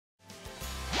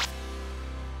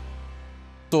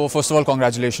So first of all,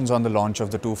 congratulations on the launch of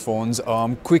the two phones.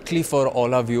 Quickly for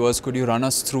all our viewers, could you run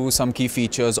us through some key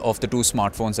features of the two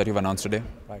smartphones that you've announced today?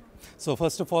 Right. So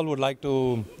first of all, would like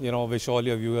to wish all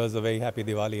your viewers a very happy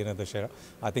Diwali and Dussehra.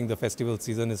 I think the festival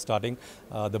season is starting.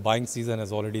 The buying season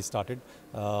has already started.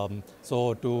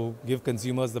 So to give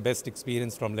consumers the best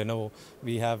experience from Lenovo,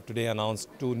 we have today announced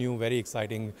two new very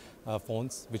exciting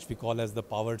phones, which we call as the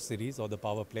Powered series or the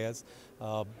Power Players.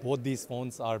 Both these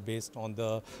phones are based on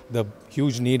the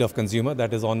huge need of consumer,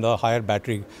 that is on the higher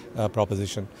battery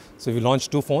proposition. So we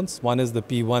launched two phones. One is the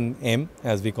P1m,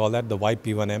 as we call that, the white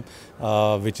P1m,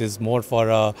 which is more for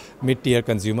a mid-tier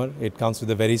consumer. It comes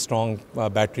with a very strong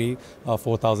battery,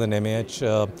 4000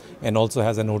 mAh, and also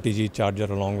has an OTG charger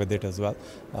along with it as well.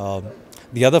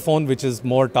 The other phone, which is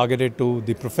more targeted to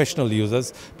the professional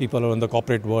users, people who are in the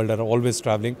corporate world are always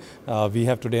traveling. We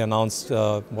have today announced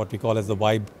what we call as the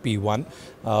Vibe P1.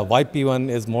 Vibe P1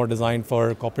 is more designed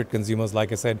for corporate consumers,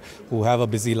 like I said, who have a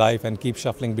busy life and keep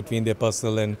shuffling between their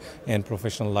personal and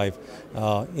professional life.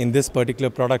 In this particular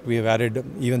product, we have added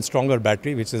even stronger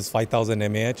battery, which is 5000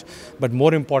 mAh. But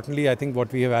more importantly, I think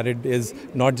what we have added is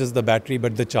not just the battery,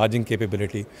 but the charging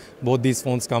capability. Both these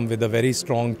phones come with a very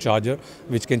strong charger,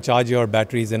 which can charge your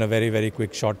batteries in a very, very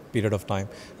quick, short period of time.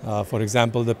 For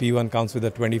example, the P1 comes with a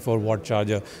 24-watt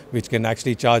charger, which can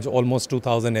actually charge almost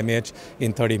 2000 mAh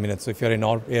in 30 minutes. So if you're in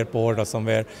an airport or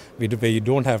somewhere where you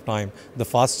don't have time, the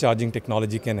fast charging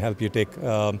technology can help you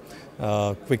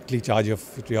quickly charge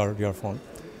your phone.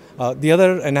 The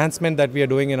other enhancement that we are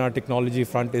doing in our technology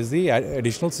front is the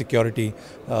additional security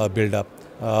build-up.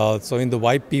 So in the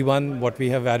Vibe P1, what we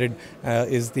have added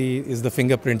is the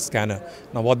fingerprint scanner.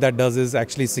 Now what that does is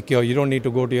actually secure. You don't need to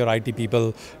go to your IT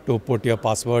people to put your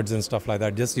passwords and stuff like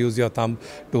that. Just use your thumb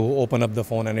to open up the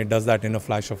phone, and it does that in a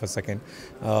flash of a second.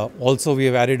 Also, we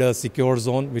have added a secure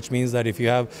zone, which means that if you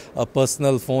have a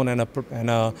personal phone and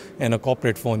a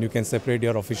corporate phone, you can separate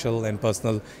your official and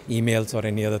personal emails or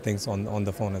any other things on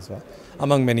the phone as well,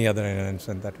 among many other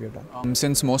enhancements that we have done.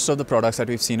 Since most of the products that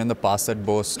we've seen in the past that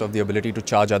boast of the ability to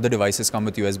charge other devices come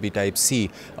with USB Type-C,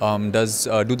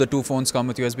 do the two phones come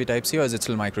with USB Type-C, or is it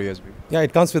still micro USB? Yeah,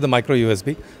 it comes with a micro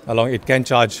USB. It can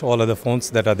charge all other phones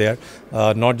that are there,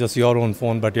 not just your own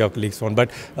phone, but your colleague's phone.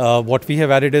 But what we have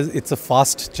added is it's a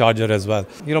fast charger as well.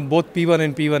 Both P1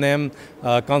 and P1m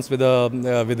comes with an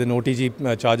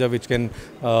OTG charger, which can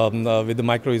with the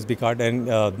micro USB card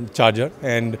and charger,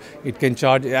 and it can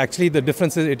charge. Actually, the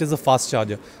difference is it is a fast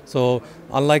charger. So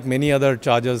unlike many other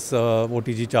chargers,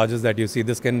 OTG chargers that you see,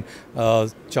 this can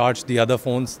charge the other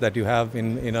phones that you have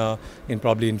in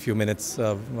probably in few minutes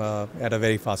at a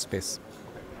very fast pace.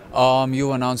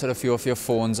 You announced that a few of your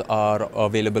phones are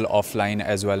available offline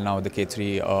as well now, the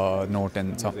K3 Note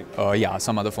and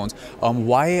some other phones.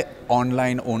 Why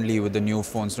online only with the new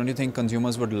phones? Don't you think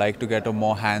consumers would like to get a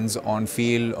more hands-on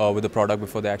feel with the product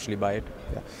before they actually buy it?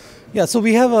 Yeah, so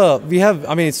we have,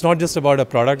 I mean, it's not just about a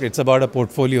product, it's about a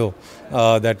portfolio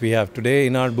that we have. Today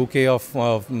in our bouquet of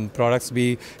products,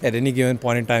 at any given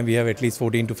point in time, we have at least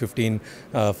 14 to 15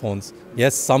 phones.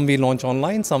 Yes, some we launch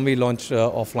online, some we launch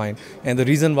offline. And the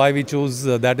reason why we choose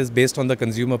that is based on the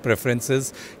consumer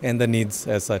preferences and the needs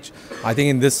as such. I think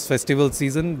in this festival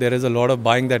season, there is a lot of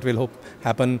buying that will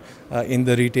happen in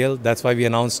the retail. That's why we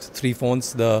announced three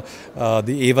phones, the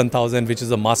A1000, which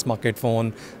is a mass market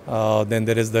phone. Then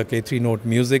there is the K3 Note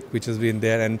Music, which has been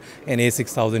there, and an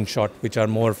A6000 Short, which are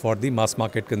more for the mass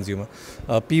market consumer.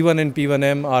 P1 and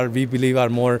P1m we believe, are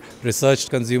more researched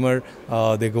consumer.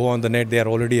 They go on the net, they are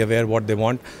already aware what they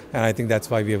want, and I think that's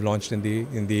why we have launched in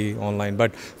the online.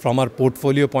 But from our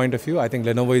portfolio point of view, I think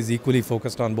Lenovo is equally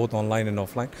focused on both online and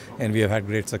offline, and we have had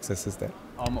great successes there.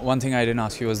 One thing I didn't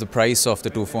ask you was the price of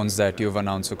the two phones that you've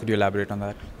announced. So could you elaborate on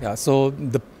that? Yeah, so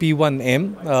the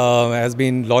P1m has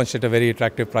been launched at a very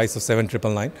attractive price of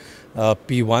 7,999.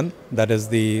 P1, that is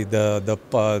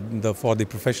for the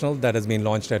professional, that has been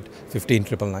launched at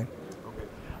 15,999.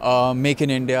 Make in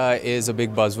India is a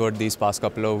big buzzword these past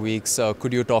couple of weeks.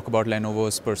 Could you talk about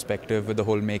Lenovo's perspective with the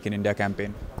whole Make in India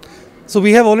campaign? So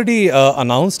we have already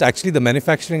announced, actually the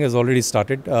manufacturing has already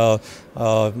started.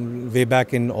 Way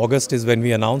back in August is when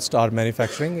we announced our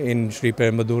manufacturing in Sri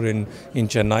Perumbudur in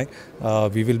Chennai.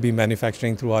 We will be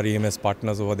manufacturing through our EMS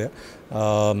partners over there.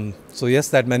 So yes,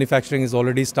 that manufacturing is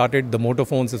already started. The Moto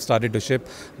phones have started to ship.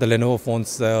 The Lenovo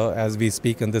phones, as we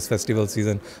speak in this festival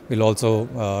season, will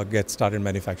also get started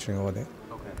manufacturing over there.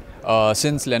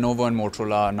 Since Lenovo and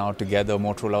Motorola are now together,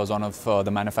 Motorola was one of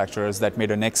the manufacturers that made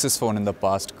a Nexus phone in the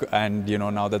past, and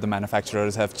now that the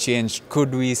manufacturers have changed,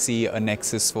 could we see a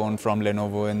Nexus phone from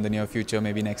Lenovo in the near future,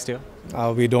 maybe next year?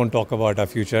 We don't talk about our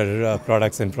future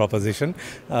products and proposition.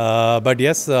 But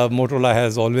yes, Motorola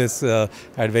has always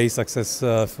had very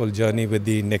successful journey with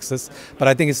the Nexus. But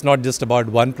I think it's not just about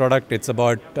one product, it's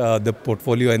about the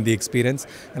portfolio and the experience.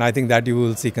 And I think that you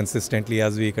will see consistently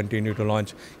as we continue to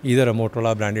launch either a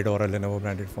Motorola branded or a Lenovo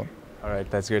branded phone. All right,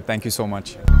 that's great. Thank you so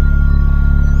much.